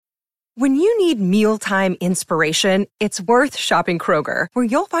When you need mealtime inspiration, it's worth shopping Kroger, where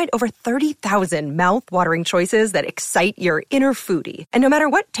you'll find over 30,000 mouth-watering choices that excite your inner foodie. And no matter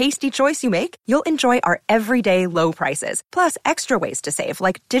what tasty choice you make, you'll enjoy our everyday low prices, plus extra ways to save,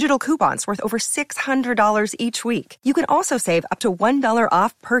 like digital coupons worth over $600 each week. You can also save up to $1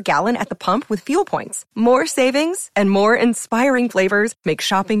 off per gallon at the pump with fuel points. More savings and more inspiring flavors make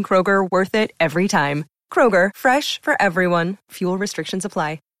shopping Kroger worth it every time. Kroger, fresh for everyone. Fuel restrictions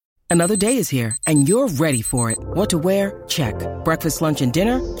apply. Another day is here, and you're ready for it. What to wear? Check. Breakfast, lunch, and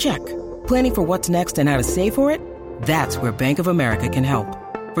dinner? Check. Planning for what's next and how to save for it? That's where Bank of America can help.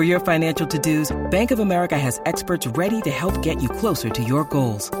 For your financial to-dos, Bank of America has experts ready to help get you closer to your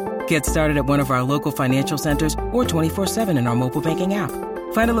goals. Get started at one of our local financial centers or 24/7 in our mobile banking app.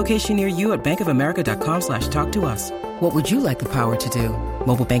 Find a location near you at bankofamerica.com/talktous. What would you like the power to do?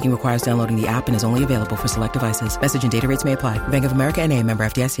 Mobile banking requires downloading the app and is only available for select devices. Message and data rates may apply. Bank of America N.A., member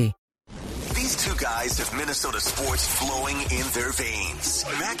FDIC. These two guys have Minnesota sports flowing in their veins.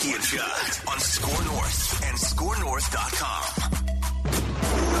 Mackie and Judd on Score North and ScoreNorth.com.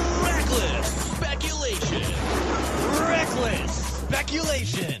 Reckless speculation. Reckless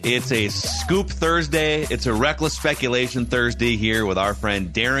speculation. It's a Scoop Thursday. It's a Reckless Speculation Thursday here with our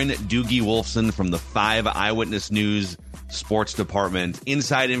friend Darren Doogie Wolfson from the 5 Eyewitness News Sports Department.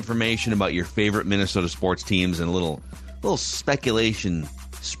 Inside information about your favorite Minnesota sports teams and a little speculation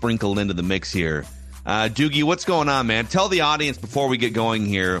sprinkled into the mix here. Doogie, what's going on, man? Tell the audience before we get going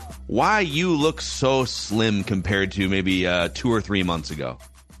here why you look so slim compared to maybe 2 or 3 months ago.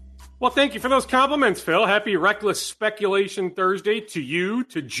 Well, thank you for those compliments, Phil. Happy Reckless Speculation Thursday to you,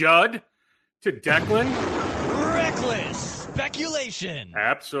 to Judd, to Declan. Reckless speculation.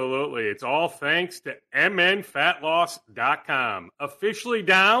 Absolutely. It's all thanks to mnfatloss.com. Officially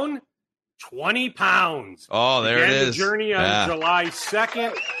down 20 pounds. Oh, there Began it is. The journey on July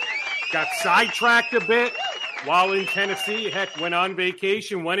 2nd. Got sidetracked a bit while in Tennessee. Heck, went on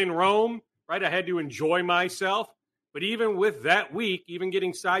vacation, went in Rome. Right, I had to enjoy myself. But even with that week, even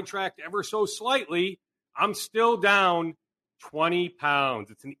getting sidetracked ever so slightly, I'm still down 20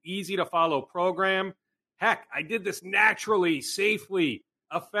 pounds. It's an easy-to-follow program. Heck, I did this naturally, safely,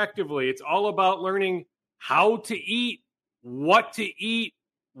 effectively. It's all about learning how to eat, what to eat,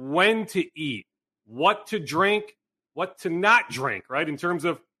 when to eat, what to drink, what to not drink, right, in terms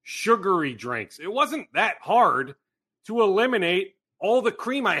of sugary drinks. It wasn't that hard to eliminate all the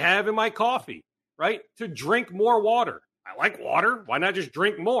cream I have in my coffee, right, to drink more water. I like water. Why not just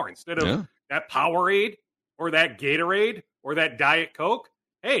drink more instead of that Powerade or that Gatorade or that Diet Coke?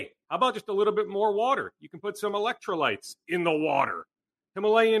 Hey, how about just a little bit more water? You can put some electrolytes in the water.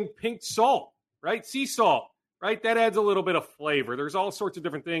 Himalayan pink salt, right? Sea salt, right? That adds a little bit of flavor. There's all sorts of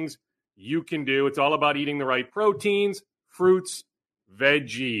different things you can do. It's all about eating the right proteins, fruits,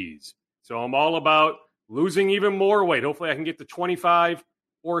 veggies. So I'm all about losing even more weight. Hopefully I can get to 25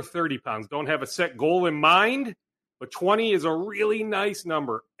 or 30 pounds. Don't have a set goal in mind, but 20 is a really nice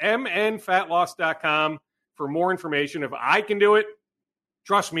number. mnfatloss.com for more information. If I can do it,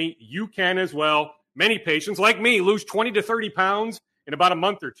 trust me, you can as well. Many patients, like me, lose 20 to 30 pounds in about a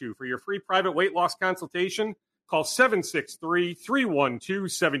month or two. For your free private weight loss consultation, call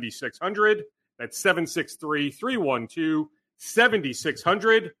 763-312-7600. That's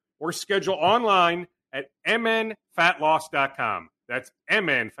 763-312-7600. Or schedule online at mnfatloss.com. That's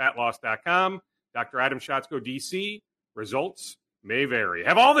mnfatloss.com. Dr. Adam Schatzko, DC. Results may vary.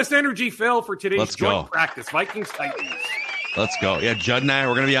 Have all this energy, Phil, for today's joint practice. Vikings Titans. Let's go. Yeah, Judd and I,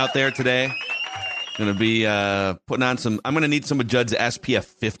 we're going to be out there today. Going to be putting on some. I'm going to need some of Judd's SPF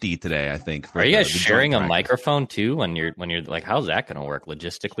 50 today, I think. Are you guys sharing a microphone too when you're like, how's that going to work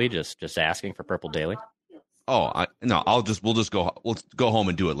logistically? Just asking for Purple Daily. Oh, we'll go home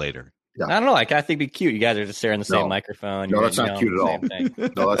and do it later. Yeah. I don't know. I think it'd be cute. You guys are just sharing the same microphone. No, that's not cute at all.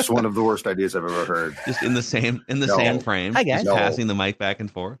 No, that's one of the worst ideas I've ever heard. Just in the same frame. Hi guys. Just passing the mic back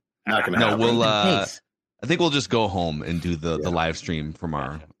and forth. Not gonna happen. We'll. I think we'll just go home and do the live stream from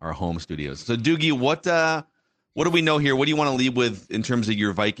our home studios. So Doogie, what do we know here? What do you want to leave with in terms of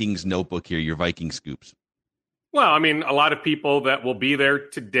your Vikings notebook here? Your Viking scoops. Well, I mean, a lot of people that will be there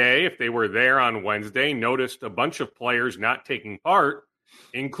today, if they were there on Wednesday, noticed a bunch of players not taking part,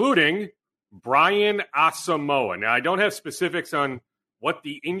 including Brian Asamoah. Now, I don't have specifics on what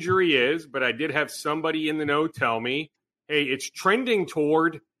the injury is, but I did have somebody in the know tell me, hey, it's trending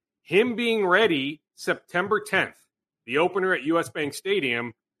toward him being ready September 10th, the opener at US Bank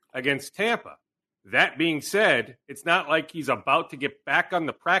Stadium against Tampa. That being said, it's not like he's about to get back on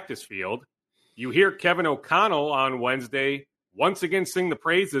the practice field. You hear Kevin O'Connell on Wednesday once again sing the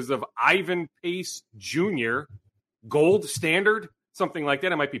praises of Ivan Pace Jr., gold standard something like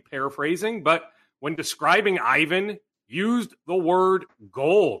that. I might be paraphrasing, but when describing Ivan, used the word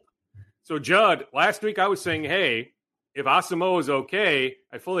gold. So, Judd, last week I was saying, hey, if Asamoah is okay,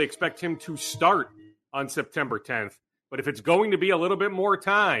 I fully expect him to start on September 10th. But if it's going to be a little bit more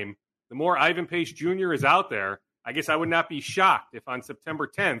time, the more Ivan Pace Jr. is out there, I guess I would not be shocked if on September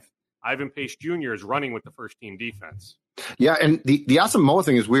 10th, Ivan Pace Jr. is running with the first-team defense. Yeah, and the Asamoah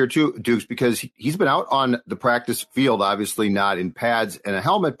thing is weird too, Dukes, because he's been out on the practice field, obviously not in pads and a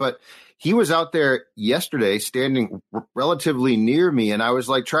helmet, but he was out there yesterday standing relatively near me, and I was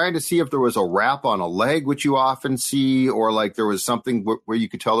like trying to see if there was a wrap on a leg, which you often see, or like there was something where you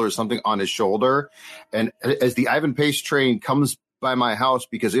could tell there was something on his shoulder. And as the Ivan Pace train comes by my house,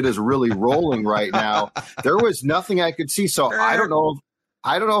 because it is really rolling right now, there was nothing I could see. So I don't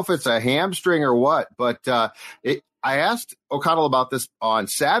know if it's a hamstring or what, but I asked O'Connell about this on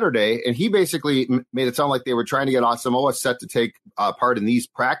Saturday, and he basically made it sound like they were trying to get Asamoah set to take part in these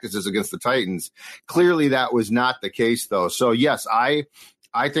practices against the Titans. Clearly, that was not the case, though. So, yes, I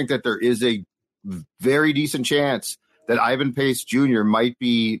think that there is a very decent chance that Ivan Pace Jr. might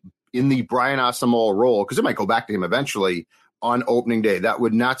be in the Brian Asamoah role, because it might go back to him eventually on opening day. That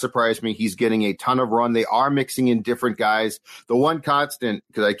would not surprise me. He's getting a ton of run. They are mixing in different guys. The one constant,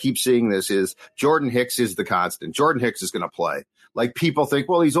 because I keep seeing this, is Jordan Hicks is the constant. Jordan Hicks is going to play. Like, people think,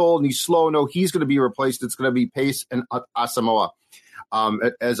 well, he's old and he's slow. No, he's going to be replaced. It's going to be Pace and Asamoah.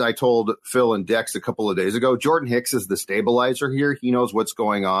 As I told Phil and Dex a couple of days ago, Jordan Hicks is the stabilizer here. He knows what's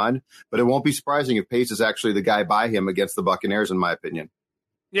going on, but it won't be surprising if Pace is actually the guy by him against the Buccaneers, in my opinion.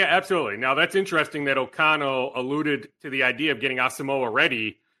 Yeah, absolutely. Now, that's interesting that O'Connell alluded to the idea of getting Asamoah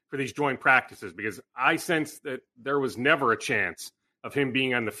ready for these joint practices, because I sensed that there was never a chance of him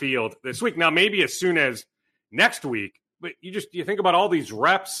being on the field this week. Now, maybe as soon as next week, but you think about all these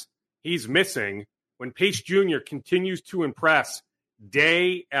reps he's missing when Pace Jr. continues to impress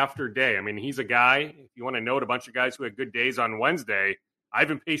day after day. I mean, he's a guy, if you want to note a bunch of guys who had good days on Wednesday,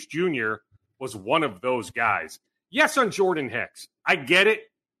 Ivan Pace Jr. was one of those guys. Yes, on Jordan Hicks. I get it.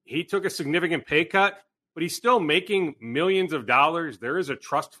 He took a significant pay cut, but he's still making millions of dollars. There is a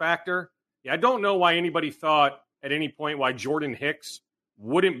trust factor. Yeah, I don't know why anybody thought at any point why Jordan Hicks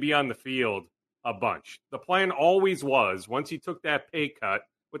wouldn't be on the field a bunch. The plan always was, once he took that pay cut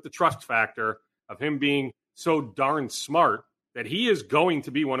with the trust factor of him being so darn smart, that he is going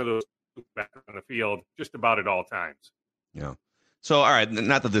to be one of those back on the field just about at all times. Yeah. So, all right,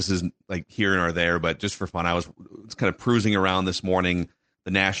 not that this is like here or there, but just for fun, I was kind of cruising around this morning,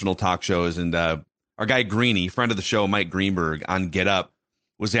 the national talk shows, and our guy Greeny, friend of the show, Mike Greenberg, on Get Up,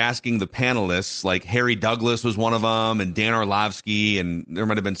 was asking the panelists, like Harry Douglas was one of them, and Dan Orlovsky, and there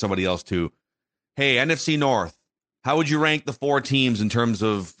might have been somebody else too. Hey, NFC North, how would you rank the four teams in terms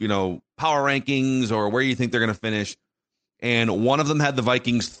of, power rankings or where you think they're going to finish? And one of them had the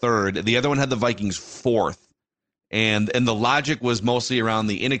Vikings third. The other one had the Vikings fourth. And the logic was mostly around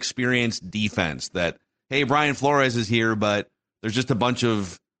the inexperienced defense that, hey, Brian Flores is here, but there's just a bunch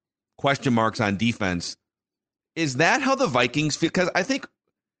of question marks on defense. Is that how the Vikings feel? Because I think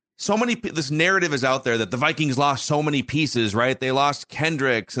this narrative is out there that the Vikings lost so many pieces, right? They lost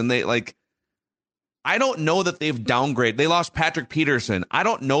Kendricks, and I don't know that they've downgraded. They lost Patrick Peterson. I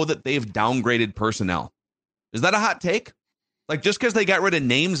don't know that they've downgraded personnel. Is that a hot take? Like, just because they got rid of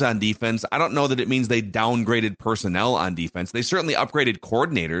names on defense, I don't know that it means they downgraded personnel on defense. They certainly upgraded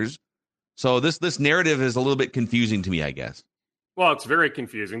coordinators. So this narrative is a little bit confusing to me, I guess. Well, it's very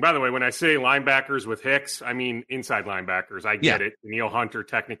confusing. By the way, when I say linebackers with Hicks, I mean inside linebackers. I get it. Daniil Hunter,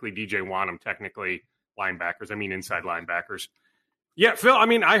 technically. DJ Wanham, technically linebackers. I mean inside linebackers. Yeah, Phil,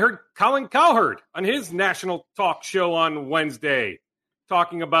 I heard Colin Cowherd on his national talk show on Wednesday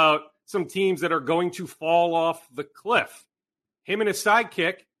talking about some teams that are going to fall off the cliff. Him and his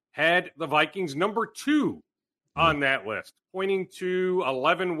sidekick had the Vikings number 2 on that list, pointing to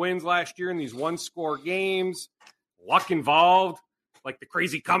 11 wins last year in these one-score games. Luck involved, like the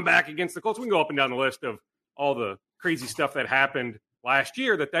crazy comeback against the Colts. We can go up and down the list of all the crazy stuff that happened last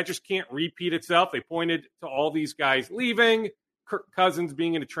year, that just can't repeat itself. They pointed to all these guys leaving, Kirk Cousins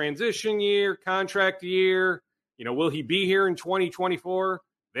being in a transition year, contract year. Will he be here in 2024?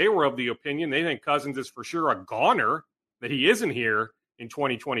 They were of the opinion they think Cousins is for sure a goner, that he isn't here in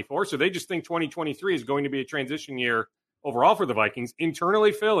 2024. So they just think 2023 is going to be a transition year overall for the Vikings.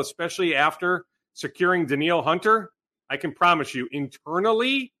 Internally, Phil, especially after securing Daniil Hunter, I can promise you,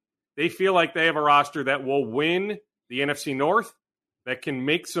 internally, they feel like they have a roster that will win the NFC North, that can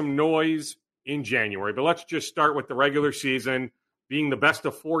make some noise in January. But let's just start with the regular season being the best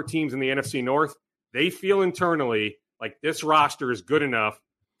of 4 teams in the NFC North. They feel internally like this roster is good enough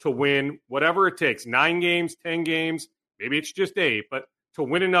to win whatever it takes, 9 games, 10 games, maybe it's just 8, but to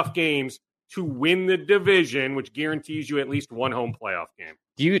win enough games to win the division, which guarantees you at least one home playoff game.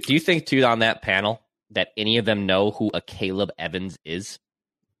 Do you think, too, on that panel that any of them know who a Caleb Evans is?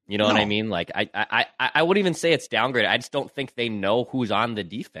 You know what I mean? Like, I wouldn't even say it's downgraded. I just don't think they know who's on the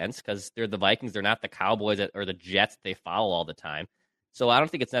defense because they're the Vikings. They're not the Cowboys or the Jets they follow all the time. So I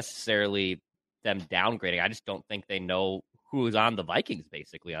don't think it's necessarily them downgrading. I just don't think they know who's on the Vikings,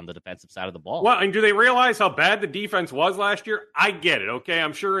 basically, on the defensive side of the ball. Well, and do they realize how bad the defense was last year? I get it, okay?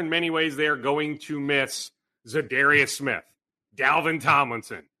 I'm sure in many ways they are going to miss Zadarius Smith, Dalvin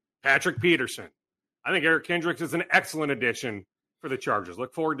Tomlinson, Patrick Peterson. I think Eric Kendricks is an excellent addition for the Chargers.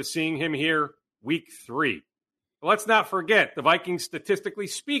 Look forward to seeing him here week 3. But let's not forget, the Vikings, statistically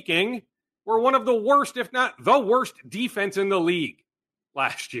speaking, were one of the worst, if not the worst, defense in the league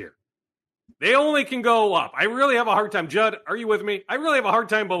last year. They only can go up. I really have a hard time. Judd, are you with me? I really have a hard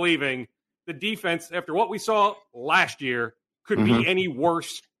time believing the defense, after what we saw last year, could be any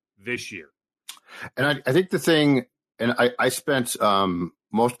worse this year. And I think the thing, and I spent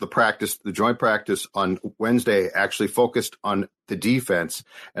most of the practice, the joint practice on Wednesday, actually focused on the defense.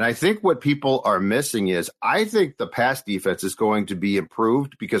 And I think what people are missing is I think the pass defense is going to be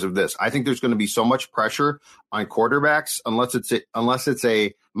improved because of this. I think there's going to be so much pressure on quarterbacks unless it's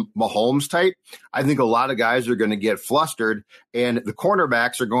a Mahomes type. I think a lot of guys are going to get flustered, and the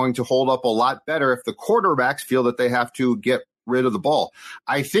cornerbacks are going to hold up a lot better if the quarterbacks feel that they have to get rid of the ball.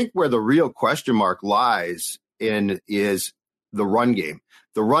 I think where the real question mark lies in is the run game.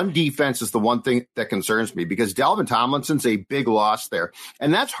 The run defense is the one thing that concerns me because Dalvin Tomlinson's a big loss there.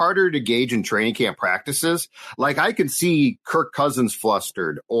 And that's harder to gauge in training camp practices. Like I can see Kirk Cousins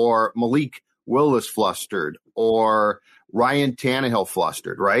flustered or Malik Willis flustered or Ryan Tannehill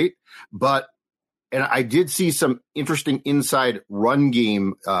flustered, right? And I did see some interesting inside run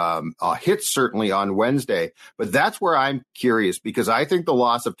game hits certainly on Wednesday, but that's where I'm curious because I think the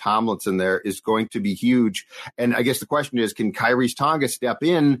loss of Tomlinson there is going to be huge. And I guess the question is, can Kyrie's Tonga step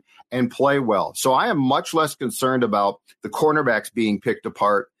in and play well? So I am much less concerned about the cornerbacks being picked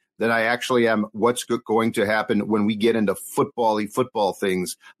apart than I actually am what's going to happen when we get into football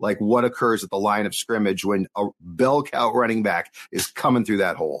things, like what occurs at the line of scrimmage when a bell cow running back is coming through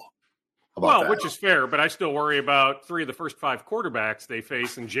that hole. Which is fair, but I still worry about 3 of the first 5 quarterbacks they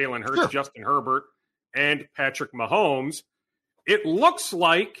face in Jalen Hurts, Justin Herbert, and Patrick Mahomes. It looks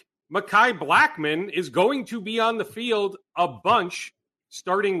like Mekhi Blackmon is going to be on the field a bunch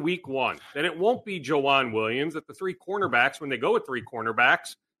starting week 1. That it won't be Jawan Williams, that the 3 cornerbacks, when they go with 3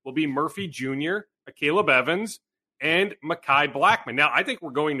 cornerbacks, will be Murphy Jr., Caleb Evans, and Mekhi Blackmon. Now, I think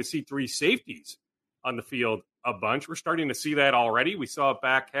we're going to see 3 safeties on the field a bunch. We're starting to see that already. We saw it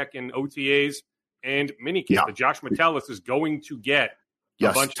back, in OTAs and minicamp. Yeah. Josh Metellus is going to get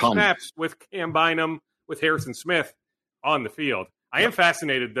a bunch of snaps with Cam Bynum, with Harrison Smith on the field. I am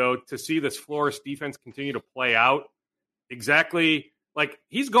fascinated, though, to see this Flores defense continue to play out. Exactly, like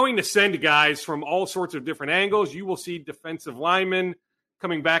he's going to send guys from all sorts of different angles. You will see defensive linemen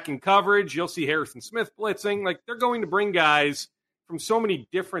coming back in coverage. You'll see Harrison Smith blitzing. Like they're going to bring guys from so many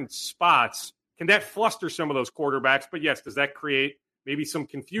different spots. Can that fluster some of those quarterbacks? But yes, does that create maybe some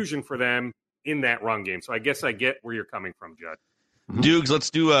confusion for them in that run game? So I guess I get where you're coming from, Judd. Dukes, let's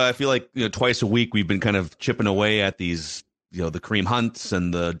do, I feel like twice a week we've been kind of chipping away at these, the Kareem Hunts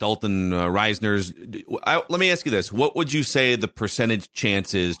and the Dalton Reisners. Let me ask you this. What would you say the percentage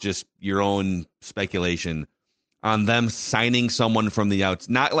chance is, just your own speculation, on them signing someone from the outs?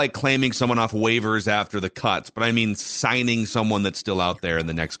 Not like claiming someone off waivers after the cuts, but I mean signing someone that's still out there in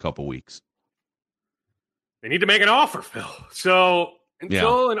the next couple weeks. They need to make an offer, Phil. So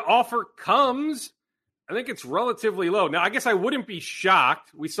until an offer comes, I think it's relatively low. Now, I guess I wouldn't be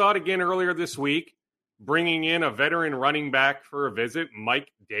shocked. We saw it again earlier this week, bringing in a veteran running back for a visit,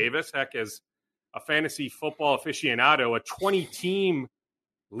 Mike Davis. Heck, as a fantasy football aficionado, a 20-team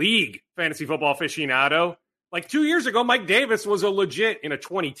league fantasy football aficionado. Like 2 years ago, Mike Davis was a legit, in a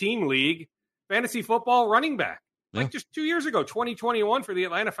 20-team league, fantasy football running back. Like just 2 years ago, 2021 for the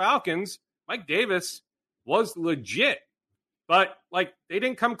Atlanta Falcons, Mike Davis was legit, but like they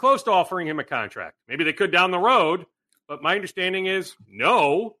didn't come close to offering him a contract. Maybe they could down the road, but my understanding is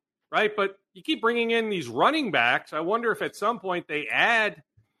no, right? But you keep bringing in these running backs. I wonder if at some point they add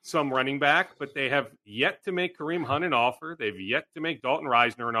some running back, but they have yet to make Kareem Hunt an offer. They've yet to make Dalton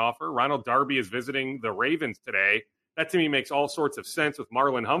Reisner an offer. Ronald Darby is visiting the Ravens today. That to me makes all sorts of sense with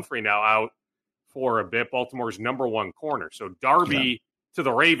Marlon Humphrey now out for a bit, Baltimore's number 1 corner. So Darby to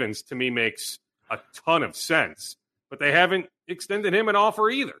the Ravens to me makes a ton of sense, but they haven't extended him an offer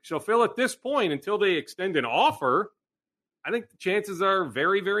either. So Phil, at this point, until they extend an offer, I think the chances are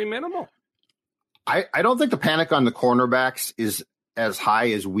very, very minimal. I don't think the panic on the cornerbacks is as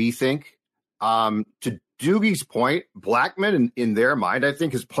high as we think. To Doogie's point, Blackman in their mind, I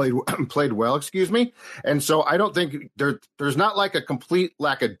think, has played well, and so I don't think there's not like a complete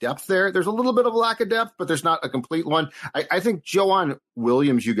lack of depth there. There's a little bit of a lack of depth, but there's not a complete one. I think Joanne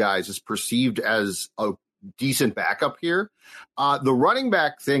Williams, you guys, is perceived as a decent backup here. The running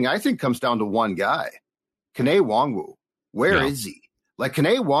back thing, I think, comes down to one guy, Kene Nwangwu. Where is he? Like,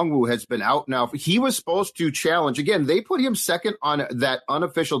 Kene Nwangwu has been out now. He was supposed to challenge. Again, they put him second on that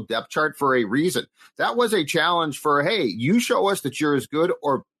unofficial depth chart for a reason. That was a challenge for, hey, you show us that you're as good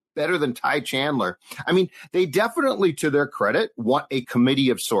or better than Ty Chandler. I mean, they definitely, to their credit, want a committee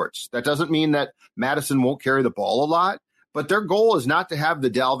of sorts. That doesn't mean that Madison won't carry the ball a lot, but their goal is not to have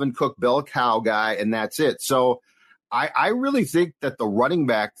the Dalvin Cook bell cow guy, and that's it. So I really think that the running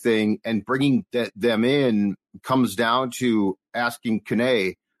back thing and bringing them in comes down to asking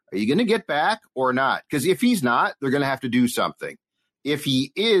Kene, are you going to get back or not? Because if he's not, they're going to have to do something. If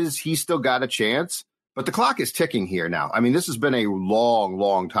he is, he's still got a chance. But the clock is ticking here now. I mean, this has been a long,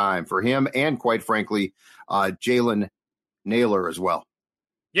 long time for him and, quite frankly, Jalen Naylor as well.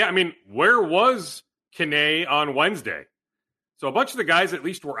 Yeah, I mean, where was Kene on Wednesday? So a bunch of the guys at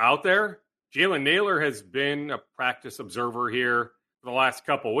least were out there. Jalen Naylor has been a practice observer here for the last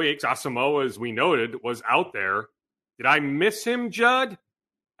couple of weeks. Asamoah, as we noted, was out there. Did I miss him, Judd?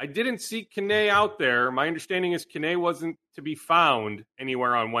 I didn't see Kene out there. My understanding is Kene wasn't to be found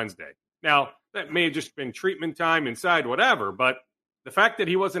anywhere on Wednesday. Now, that may have just been treatment time inside, whatever, but the fact that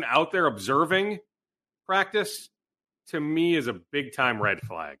he wasn't out there observing practice, to me, is a big-time red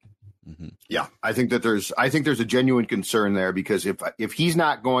flag. Mm-hmm. Yeah, I think there's a genuine concern there, because if he's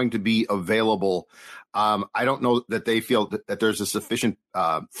not going to be available, I don't know that they feel that there's a sufficient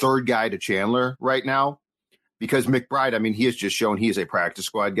third guy to Chandler right now, because McBride, I mean, he has just shown he is a practice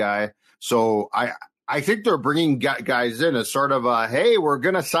squad guy. So I think they're bringing guys in as sort of a, hey, we're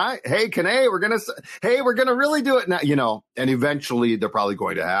gonna sign, hey Kene, we're gonna really do it now, and eventually they're probably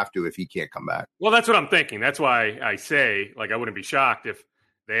going to have to if he can't come back. Well, that's what I'm thinking. That's why I say, like, I wouldn't be shocked if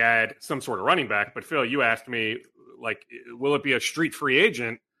they had some sort of running back. But Phil, you asked me, like, will it be a street free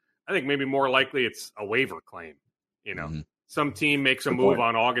agent? I think maybe more likely it's a waiver claim. Some team makes a move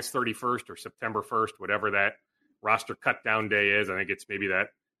on August 31st or September 1st, whatever that roster cut down day is. I think it's maybe that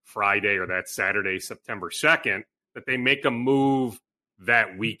Friday or that Saturday, September 2nd, that they make a move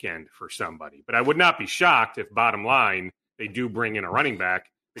that weekend for somebody. But I would not be shocked if, bottom line, they do bring in a running back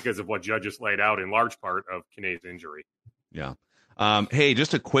because of what Judge just laid out in large part of Kene's injury. Yeah. Hey,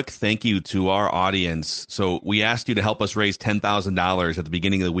 just a quick thank you to our audience. So we asked you to help us raise $10,000 at the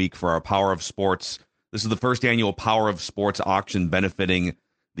beginning of the week for our Power of Sports. This is the first annual Power of Sports auction benefiting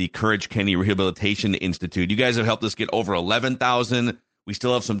the Courage Kenny Rehabilitation Institute. You guys have helped us get over 11,000. We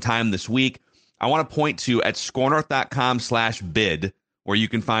still have some time this week. I want to point to at scorenorth.com/bid, where you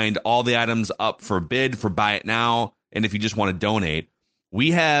can find all the items up for bid for Buy It Now. And if you just want to donate, we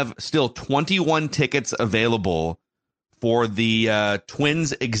have still 21 tickets available for the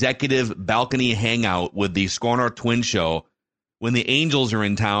Twins Executive Balcony Hangout with the Score North Twin Show when the Angels are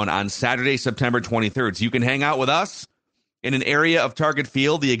in town on Saturday, September 23rd. So you can hang out with us in an area of Target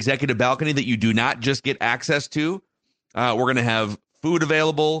Field, the Executive Balcony that you do not just get access to. We're going to have food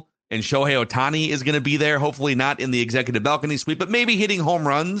available, and Shohei Ohtani is going to be there, hopefully not in the Executive Balcony Suite, but maybe hitting home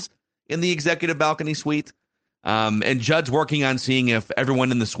runs in the Executive Balcony Suite. And Judd's working on seeing if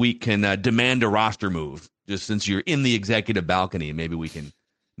everyone in the suite can demand a roster move. Just since you're in the Executive Balcony, maybe we can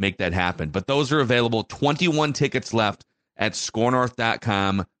make that happen. But those are available. 21 tickets left at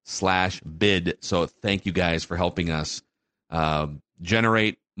scorenorth.com/bid. So thank you guys for helping us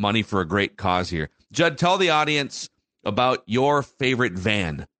generate money for a great cause here. Judd, tell the audience about your favorite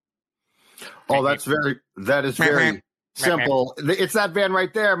van. Oh, that is very simple. It's that van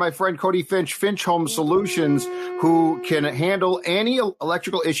right there, my friend Cody Finch Home Solutions, who can handle any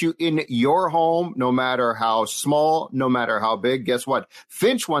electrical issue in your home, no matter how small, no matter how big. Guess what?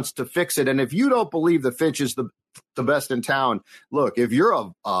 Finch wants to fix it. And if you don't believe that Finch is the best in town, look, if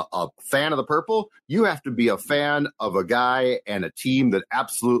you're a fan of the purple, you have to be a fan of a guy and a team that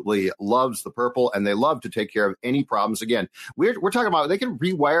absolutely loves the purple, and they love to take care of any problems. Again, we're talking about they can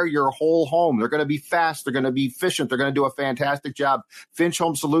rewire your whole home. They're going to be fast. They're going to be efficient. They're going to do a fantastic job. Finch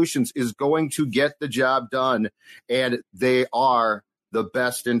Home Solutions is going to get the job done, and they are the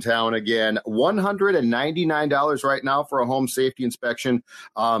best in town again. $199 right now for a home safety inspection,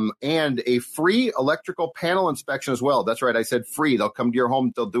 and a free electrical panel inspection as well. That's right, I said free. They'll come to your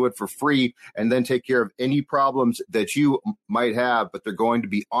home, they'll do it for free, and then take care of any problems that you might have, but they're going to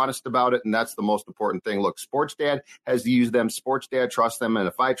be honest about it, and that's the most important thing. Look, Sports Dad has used them. Sports Dad trusts them, and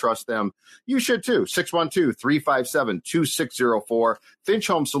if I trust them, you should too. 612-357-2604.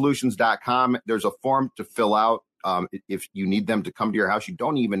 FinchHomeSolutions.com. There's a form to fill out. If you need them to come to your house, you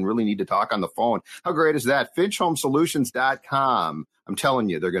don't even really need to talk on the phone. How great is that? FinchHomeSolutions.com. I'm telling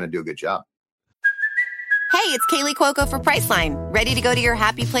you, they're going to do a good job. Hey, it's Kaylee Cuoco for Priceline. Ready to go to your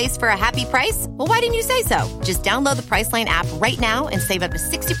happy place for a happy price? Well, why didn't you say so? Just download the Priceline app right now and save up to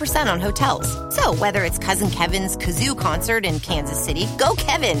 60% on hotels. So whether it's Cousin Kevin's Kazoo Concert in Kansas City, go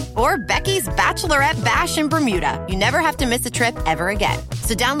Kevin, or Becky's Bachelorette Bash in Bermuda, you never have to miss a trip ever again.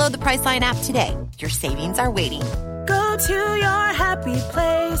 So download the Priceline app today. Your savings are waiting. Go to your happy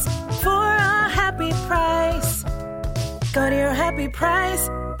place for a happy price. Go to your happy price,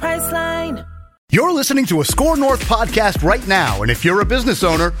 Priceline. You're listening to a Score North podcast right now, and if you're a business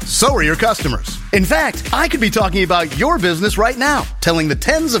owner, so are your customers. In fact, I could be talking about your business right now, telling the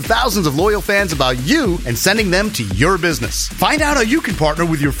tens of thousands of loyal fans about you and sending them to your business. Find out how you can partner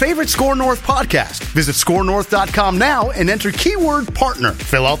with your favorite Score North podcast. Visit scorenorth.com now and enter keyword partner.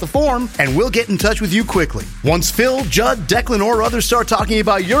 Fill out the form, and we'll get in touch with you quickly. Once Phil, Judd, Declan, or others start talking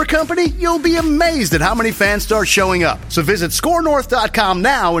about your company, you'll be amazed at how many fans start showing up. So visit scorenorth.com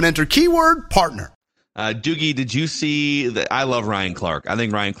now and enter keyword partner. Doogie, did you see that? I love Ryan Clark. I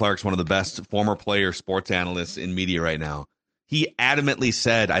think Ryan Clark's one of the best former player sports analysts in media right now. He adamantly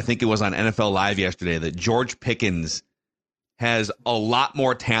said, I think it was on NFL Live yesterday, that George Pickens has a lot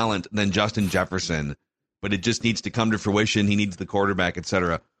more talent than Justin Jefferson, but it just needs to come to fruition. He needs the quarterback,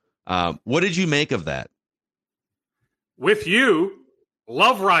 etc. What did you make of that? With you,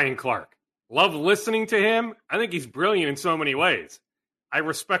 love Ryan Clark. Love listening to him. I think he's brilliant in so many ways. I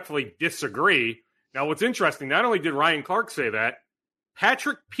respectfully disagree. Now, what's interesting, not only did Ryan Clark say that,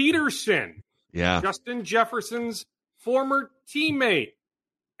 Patrick Peterson, Justin Jefferson's former teammate,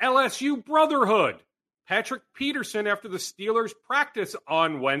 LSU Brotherhood, Patrick Peterson, after the Steelers' practice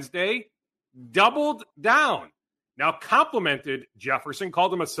on Wednesday, doubled down. Now, complimented Jefferson,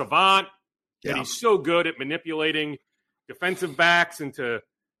 called him a savant, that he's so good at manipulating defensive backs into,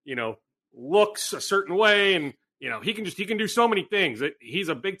 looks a certain way, and he can do so many things. He's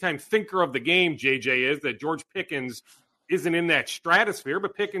a big-time thinker of the game, JJ is, that George Pickens isn't in that stratosphere,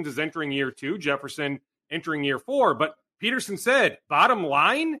 but Pickens is entering year 2, Jefferson entering year 4. But Peterson said, bottom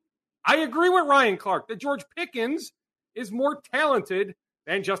line, I agree with Ryan Clark that George Pickens is more talented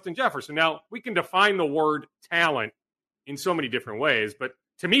than Justin Jefferson. Now, we can define the word talent in so many different ways, but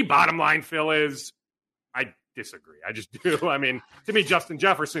to me, bottom line, Phil, is I disagree. I just do. I mean, to me, Justin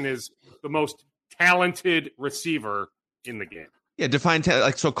Jefferson is the most talented receiver in the game. Yeah, define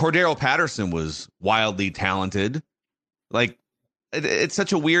so Cordero Patterson was wildly talented. It's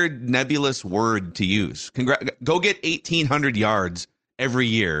such a weird, nebulous word to use. Go get 1,800 yards every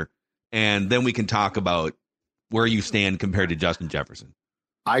year, and then we can talk about where you stand compared to Justin Jefferson.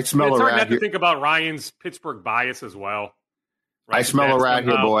 I smell it's a hard rat not here. to think about Ryan's Pittsburgh bias as well. Right? I smell a rat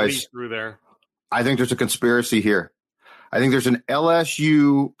here, boys. Through there. I think there's a conspiracy here. I think there's an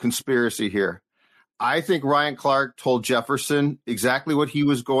LSU conspiracy here. I think Ryan Clark told Jefferson exactly what he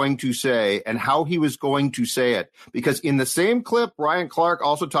was going to say and how he was going to say it. Because in the same clip, Ryan Clark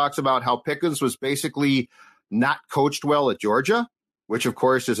also talks about how Pickens was basically not coached well at Georgia, which, of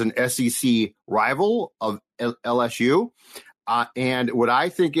course, is an SEC rival of LSU. And what I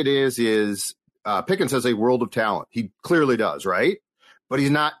think it is Pickens has a world of talent. He clearly does, right? But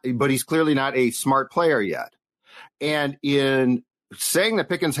he's clearly not a smart player yet. And in saying that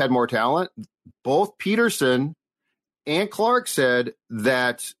Pickens had more talent, both Peterson and Clark said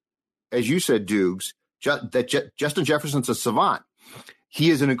that, as you said, Dukes, that Justin Jefferson's a savant. He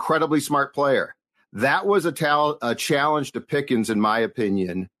is an incredibly smart player. That was a challenge to Pickens, in my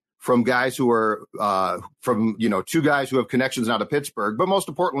opinion, from guys who are two guys who have connections now to Pittsburgh, but most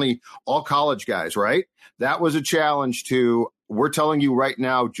importantly, all college guys, right? That was a challenge to, we're telling you right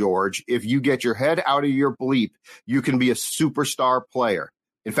now, George, if you get your head out of your bleep, you can be a superstar player.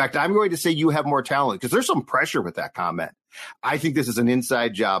 In fact, I'm going to say you have more talent because there's some pressure with that comment. I think this is an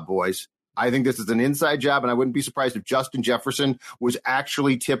inside job, boys. I think this is an inside job, and I wouldn't be surprised if Justin Jefferson was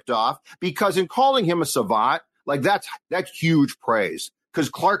actually tipped off, because in calling him a savant, that's huge praise, because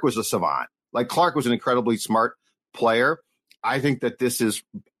Clark was a savant. Clark was an incredibly smart player. I think that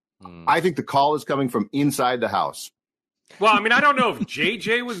I think the call is coming from inside the house. Well, I mean, I don't know if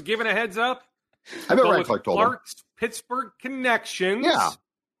JJ was given a heads up, I bet Ryan Clark told him. Clark's Pittsburgh connections.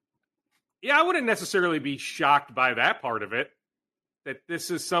 Yeah, I wouldn't necessarily be shocked by that part of it, that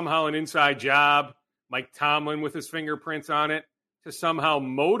this is somehow an inside job, Mike Tomlin with his fingerprints on it, to somehow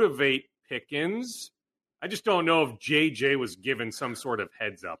motivate Pickens. I just don't know if JJ was given some sort of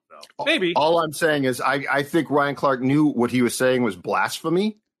heads up, though. Maybe. All I'm saying is I think Ryan Clark knew what he was saying was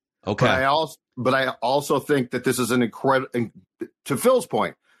blasphemy. Okay. But I also think that this is an incredible, to Phil's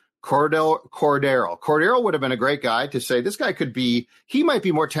point, Cordero would have been a great guy to say this guy he might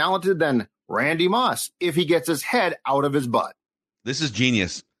be more talented than Randy Moss if he gets his head out of his butt. This is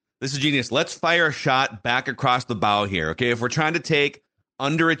genius. Let's fire a shot back across the bow here. Okay. If we're trying to take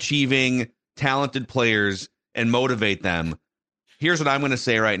underachieving, talented players and motivate them, here's what I'm going to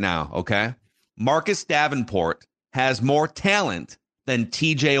say right now. Okay. Marcus Davenport has more talent than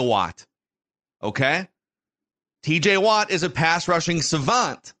TJ Watt. Okay. TJ Watt is a pass rushing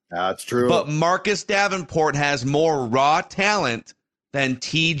savant. That's true. But Marcus Davenport has more raw talent than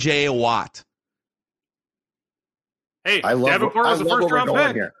TJ Watt. Hey, Davenport was a first-round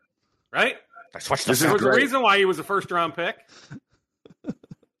pick, here. Right? There's a reason why he was a first-round pick.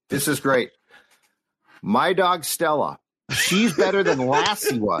 This is great. My dog Stella, she's better than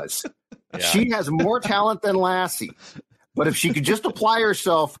Lassie was. Yeah. She has more talent than Lassie. But if she could just apply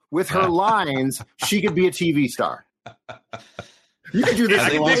herself with her lines, she could be a TV star. You could do this. I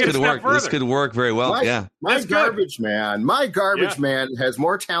think this could work. This could work very well. My garbage man has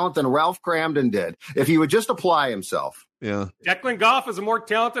more talent than Ralph Cramden did if he would just apply himself. Yeah. Declan Goff is a more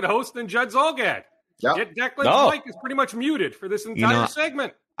talented host than Judd Zolgad. Yep. Yet Declan's mic is pretty much muted for this entire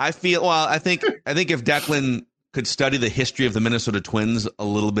segment. I think if Declan could study the history of the Minnesota Twins a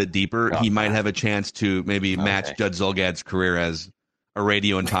little bit deeper, he might have a chance to maybe match Judd Zolgad's career as a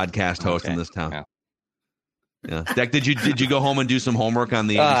radio and podcast host in this town. Yeah. Deck, did you go home and do some homework on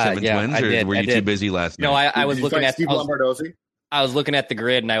the 87 Twins, or were you too busy last night? No, I was looking at Steve Lombardozzi. I was looking at the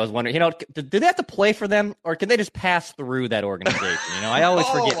grid and I was wondering, do they have to play for them, or can they just pass through that organization? I always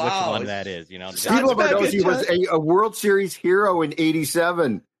forget which one that is. Steve Lombardozzi was a World Series hero in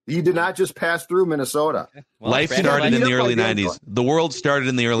 '87. He did not just pass through Minnesota. Well, Life started in the early 90s. The world started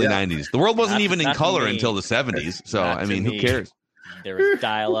in the early 90s. The world wasn't even in color until the 70s. So, who cares? There was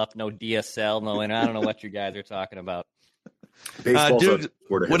dial-up, no DSL, no, and I don't know what you guys are talking about. Dude,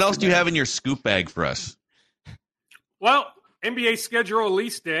 what else do you have in your scoop bag for us? Well, NBA schedule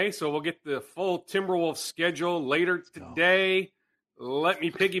release day, so we'll get the full Timberwolves schedule later today. Let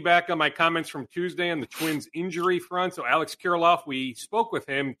me piggyback on my comments from Tuesday on the Twins injury front. So Alex Kirilloff, we spoke with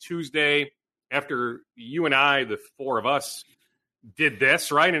him Tuesday after you and I, the four of us, did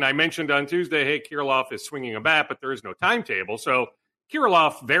this, right? And I mentioned on Tuesday, hey, Kirilloff is swinging a bat, but there is no timetable. So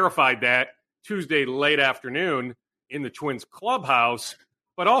Kirilloff verified that Tuesday late afternoon in the Twins clubhouse,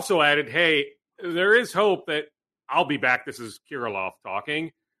 but also added, hey, there is hope that I'll be back. This is Kirilloff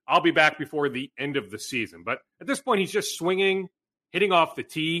talking. I'll be back before the end of the season. But at this point, he's just swinging, hitting off the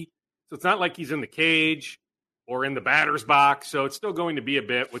tee. So it's not like he's in the cage or in the batter's box. So it's still going to be a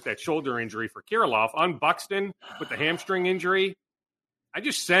bit with that shoulder injury for Kirilloff. On Buxton with the hamstring injury, I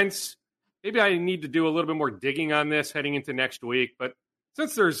just sense maybe I need to do a little bit more digging on this heading into next week. But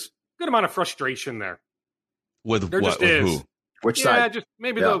since there's a good amount of frustration there. With there what? Just is. With who? Which side? Yeah, just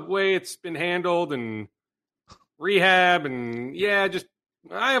maybe the way it's been handled and rehab. And just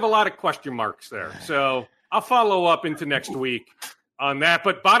I have a lot of question marks there. So I'll follow up into next week on that.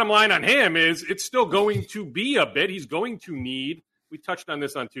 But bottom line on him is it's still going to be a bit. He's going to need, we touched on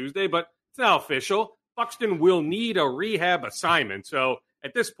this on Tuesday, but it's now official. Buxton will need a rehab assignment. So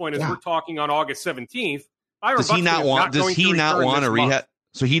at this point, as we're talking on August 17th, does he not want a rehab?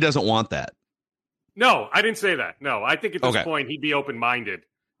 So he doesn't want that. No, I didn't say that. No, I think at this point he'd be open-minded.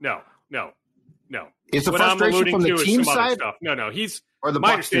 No. It's a frustration from the team side? No, he's or the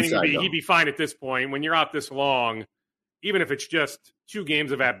my Buxton understanding side, he'd be fine at this point. When you're out this long, even if it's just 2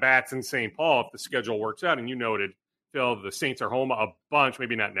 games of at-bats in St. Paul, if the schedule works out, and you noted, Phil, the Saints are home a bunch,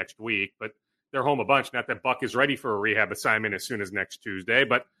 maybe not next week, but they're home a bunch. Not that Buck is ready for a rehab assignment as soon as next Tuesday.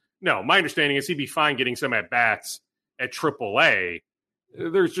 But no, my understanding is he'd be fine getting some at-bats at AAA.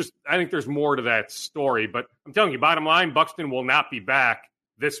 I think there's more to that story. But I'm telling you, bottom line, Buxton will not be back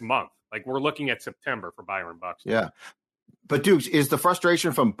this month. Like, we're looking at September for Byron Buxton. Yeah. But, Dukes, is the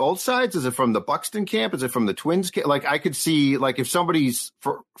frustration from both sides? Is it from the Buxton camp? Is it from the Twins camp? Like, I could see, like, if somebody's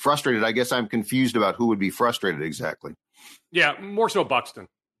frustrated, I guess I'm confused about who would be frustrated exactly. Yeah, more so Buxton.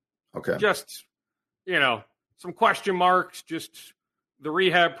 Okay. Just, some question marks, just the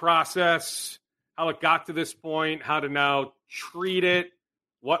rehab process, how it got to this point, how to now treat it.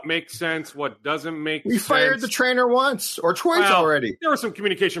 what makes sense, what doesn't make sense. We fired the trainer once or twice already. There were some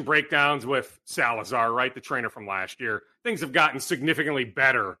communication breakdowns with Salazar, right? The trainer from last year. Things have gotten significantly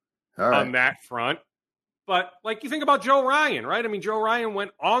better on that front. But like you think about Joe Ryan, right? I mean, Joe Ryan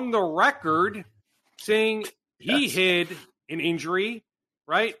went on the record saying he hid an injury,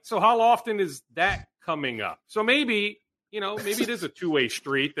 right? So how often is that coming up? So maybe it is a two-way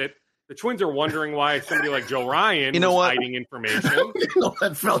street that the Twins are wondering why somebody like Joe Ryan was hiding information.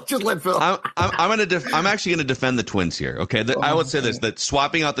 Just let Phil. I'm actually going to defend the Twins here. Okay, I would say this: that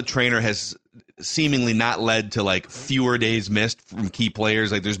swapping out the trainer has seemingly not led to like fewer days missed from key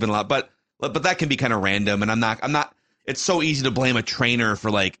players. Like there's been a lot, but that can be kind of random. And I'm not. It's so easy to blame a trainer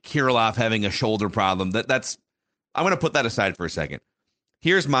for like Kirilloff having a shoulder problem. I'm going to put that aside for a second.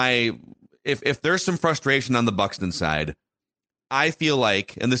 Here's my if there's some frustration on the Buxton side. I feel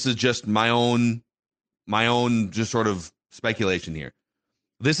like, and this is just my own just sort of speculation here.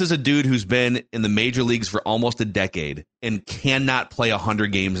 This is a dude who's been in the major leagues for almost a decade and cannot play 100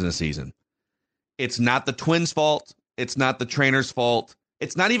 games in a season. It's not the Twins' fault. It's not the trainer's fault.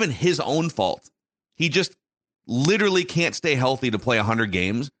 It's not even his own fault. He just literally can't stay healthy to play 100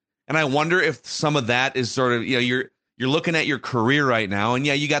 games. And I wonder if some of that is sort of, you're looking at your career right now, and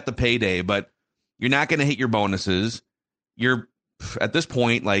yeah, you got the payday, but you're not going to hit your bonuses. You're at this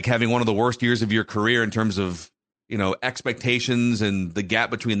point, like having one of the worst years of your career in terms of, expectations and the gap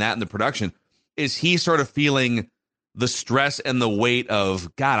between that and the production. Is he sort of feeling the stress and the weight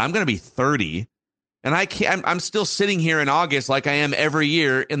of, God, I'm going to be 30 and I'm still sitting here in August like I am every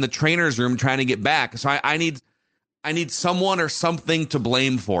year in the trainer's room trying to get back. So I need someone or something to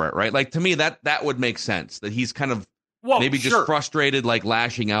blame for it, right? Like to me, that would make sense that he's kind of just frustrated, like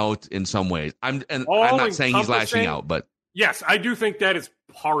lashing out in some ways. I'm not saying he's lashing out, but yes, I do think that is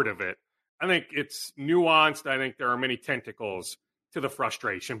part of it. I think it's nuanced. I think there are many tentacles to the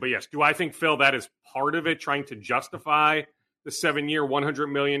frustration. But yes, do I think, Phil, that is part of it, trying to justify the 7-year,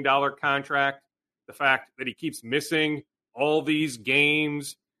 $100 million contract? The fact that he keeps missing all these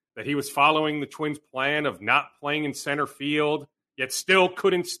games, that he was following the Twins' plan of not playing in center field, yet still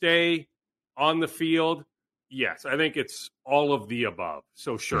couldn't stay on the field. Yes, I think it's all of the above.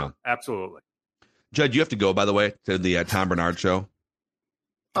 So sure, absolutely. Judd, you have to go, by the way, to the Tom Bernard show.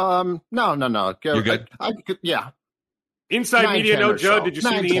 No. You're good? Yeah. Inside Media Note, Judd, did you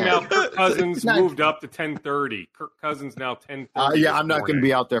see the email? Kirk Cousins moved up to 10:30. Kirk Cousins now 10:30. Yeah, I'm not going to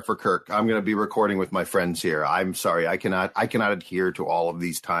be out there for Kirk. I'm going to be recording with my friends here. I'm sorry, I cannot adhere to all of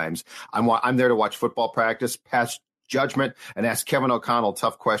these times. I'm there to watch football practice, pass judgment, and ask Kevin O'Connell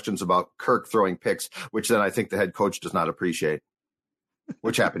tough questions about Kirk throwing picks, which then I think the head coach does not appreciate,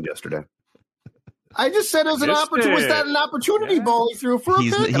 which happened yesterday. I just said as an opportunity. Was that an opportunity ball he threw for a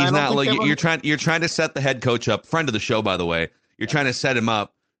pick? He's not. Look, you're trying to set the head coach up. Friend of the show, by the way. You're trying to set him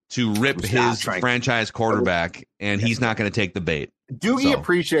up to rip his franchise quarterback, and he's not going to take the bait. Doogie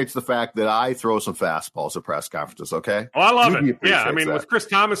appreciates the fact that I throw some fastballs at press conferences. Okay. Oh, I love it. Yeah, I mean, with Chris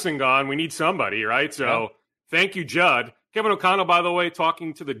Thomason gone, we need somebody, right? So thank you, Judd. Kevin O'Connell, by the way,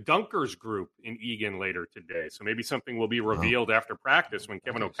 talking to the Dunkers group in Eagan later today. So maybe something will be revealed after practice when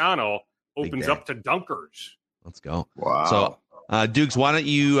Kevin O'Connell opens up to Dunkers. Let's go. Wow. So, Dukes, why don't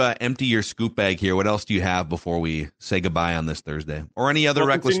you empty your scoop bag here? What else do you have before we say goodbye on this Thursday? Or any other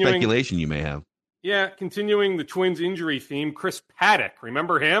reckless speculation you may have? Yeah, continuing the Twins injury theme, Chris Paddock.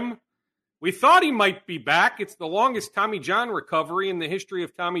 Remember him? We thought he might be back. It's the longest Tommy John recovery in the history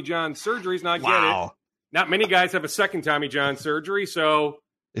of Tommy John surgeries. Not get it. Not many guys have a second Tommy John surgery, so...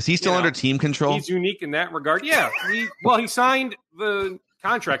 Is he still under team control? He's unique in that regard. Yeah. He signed the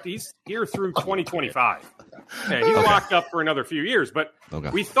contract. He's here through 2025. Yeah, he's locked up for another few years. But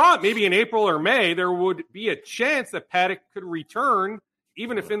we thought maybe in April or May there would be a chance that Paddock could return,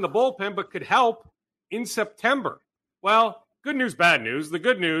 even if in the bullpen, but could help in September. Well, good news, bad news. The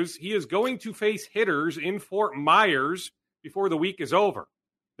good news, he is going to face hitters in Fort Myers before the week is over.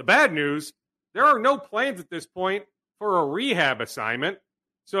 The bad news, there are no plans at this point for a rehab assignment.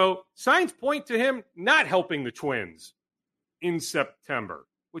 So signs point to him not helping the Twins in September,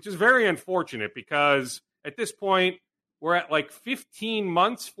 which is very unfortunate because at this point, we're at like 14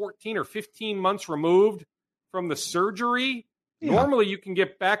 or 15 months removed from the surgery. Yeah. Normally, you can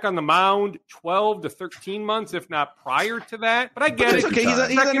get back on the mound 12 to 13 months, if not prior to that. But I get it. Okay.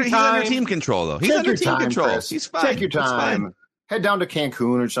 He's under team control, though. He's under team control. Chris. He's fine. Take your time. Head down to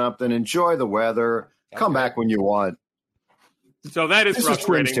Cancun or something. Enjoy the weather. Come back when you want. So that is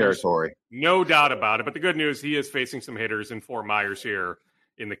frustrating. Twins territory. No doubt about it. But the good news, he is facing some hitters in Fort Myers here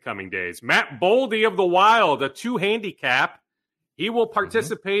in the coming days. Matt Boldy of the Wild, a 2 handicap. He will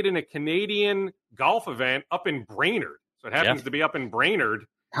participate in a Canadian golf event up in Brainerd. So it happens to be up in Brainerd.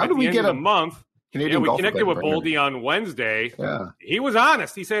 How at do the we end get of the month? Canadian we golf connected event with in Brainerd? Boldy on Wednesday. Yeah. He was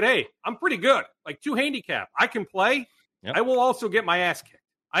honest. He said, hey, I'm pretty good. Like 2 handicap. I can play. Yep. I will also get my ass kicked.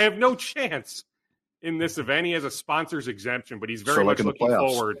 I have no chance in this event. He has a sponsor's exemption, but he's very much looking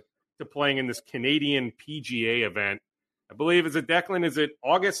forward to playing in this Canadian PGA event. I believe, is it Declan? Is it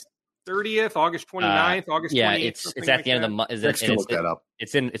August 30th, August 29th, August 28th? Yeah, it's at the end of the month.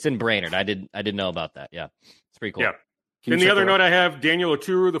 It's in Brainerd. I didn't know about that. Yeah, it's pretty cool. Yeah. Then the other note I have, Daniel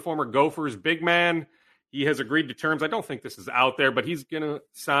Oturu, the former Gophers big man, he has agreed to terms. I don't think this is out there, but he's going to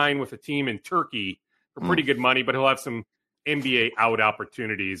sign with a team in Turkey for pretty good money, but he'll have some NBA out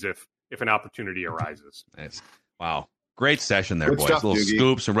opportunities if an opportunity arises. Nice. Wow. Great session there, Good boys. stuff, Little Doogie.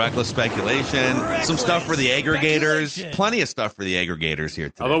 scoops, some reckless speculation, some stuff for the aggregators. Plenty of stuff for the aggregators here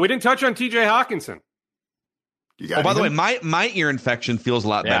today. Although we didn't touch on TJ Hawkinson. Oh, by the way, my ear infection feels a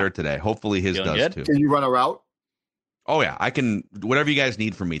lot better today. Hopefully his Feeling does good? too. Can you run a route? Oh yeah, I can. Whatever you guys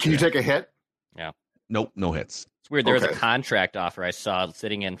need from me. Can you take a hit? Yeah. Nope, no hits. It's weird. There was a contract offer I saw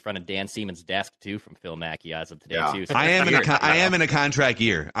sitting in front of Dan Seaman's desk too from Phil Mackey as of today too. So I am in a contract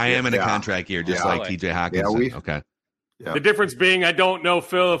year. I am in a contract year, just like TJ Hawkinson. Okay. Yeah. The difference being, I don't know,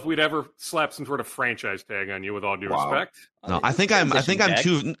 Phil, if we'd ever slap some sort of franchise tag on you. With all due respect, no, I think I'm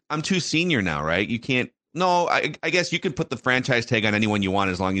too senior now, right? You can't. No, I guess you could put the franchise tag on anyone you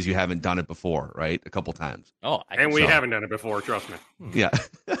want as long as you haven't done it before, right? A couple times. Oh, we haven't done it before. Trust me. Yeah.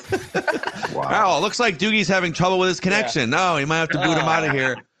 Wow. Oh, it looks like Doogie's having trouble with his connection. No, he might have to boot him out of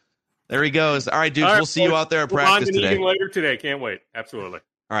here. There he goes. All right, dudes. We'll see you out there at practice today. Later today. Can't wait. Absolutely.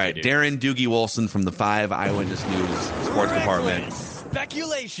 All right, Darren Doogie Wolfson from the 5 Eyewitness News Sports Department.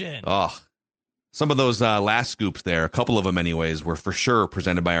 Speculation. Oh, some of those last scoops there, a couple of them anyways, were for sure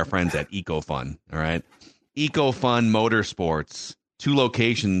presented by our friends at EcoFun. All right, EcoFun Motorsports, 2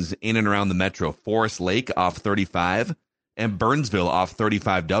 locations in and around the metro: Forest Lake off 35 and Burnsville off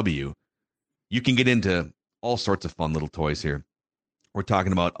 35W. You can get into all sorts of fun little toys here. We're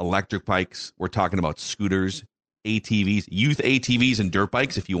talking about electric bikes. We're talking about scooters, ATVs, youth ATVs and dirt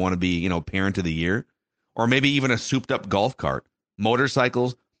bikes if you want to be, parent of the year, or maybe even a souped up golf cart,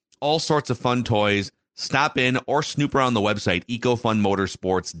 motorcycles, all sorts of fun toys. Stop in or snoop around the website,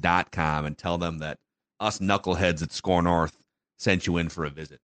 ecofunmotorsports.com, and tell them that us knuckleheads at Score North sent you in for a visit.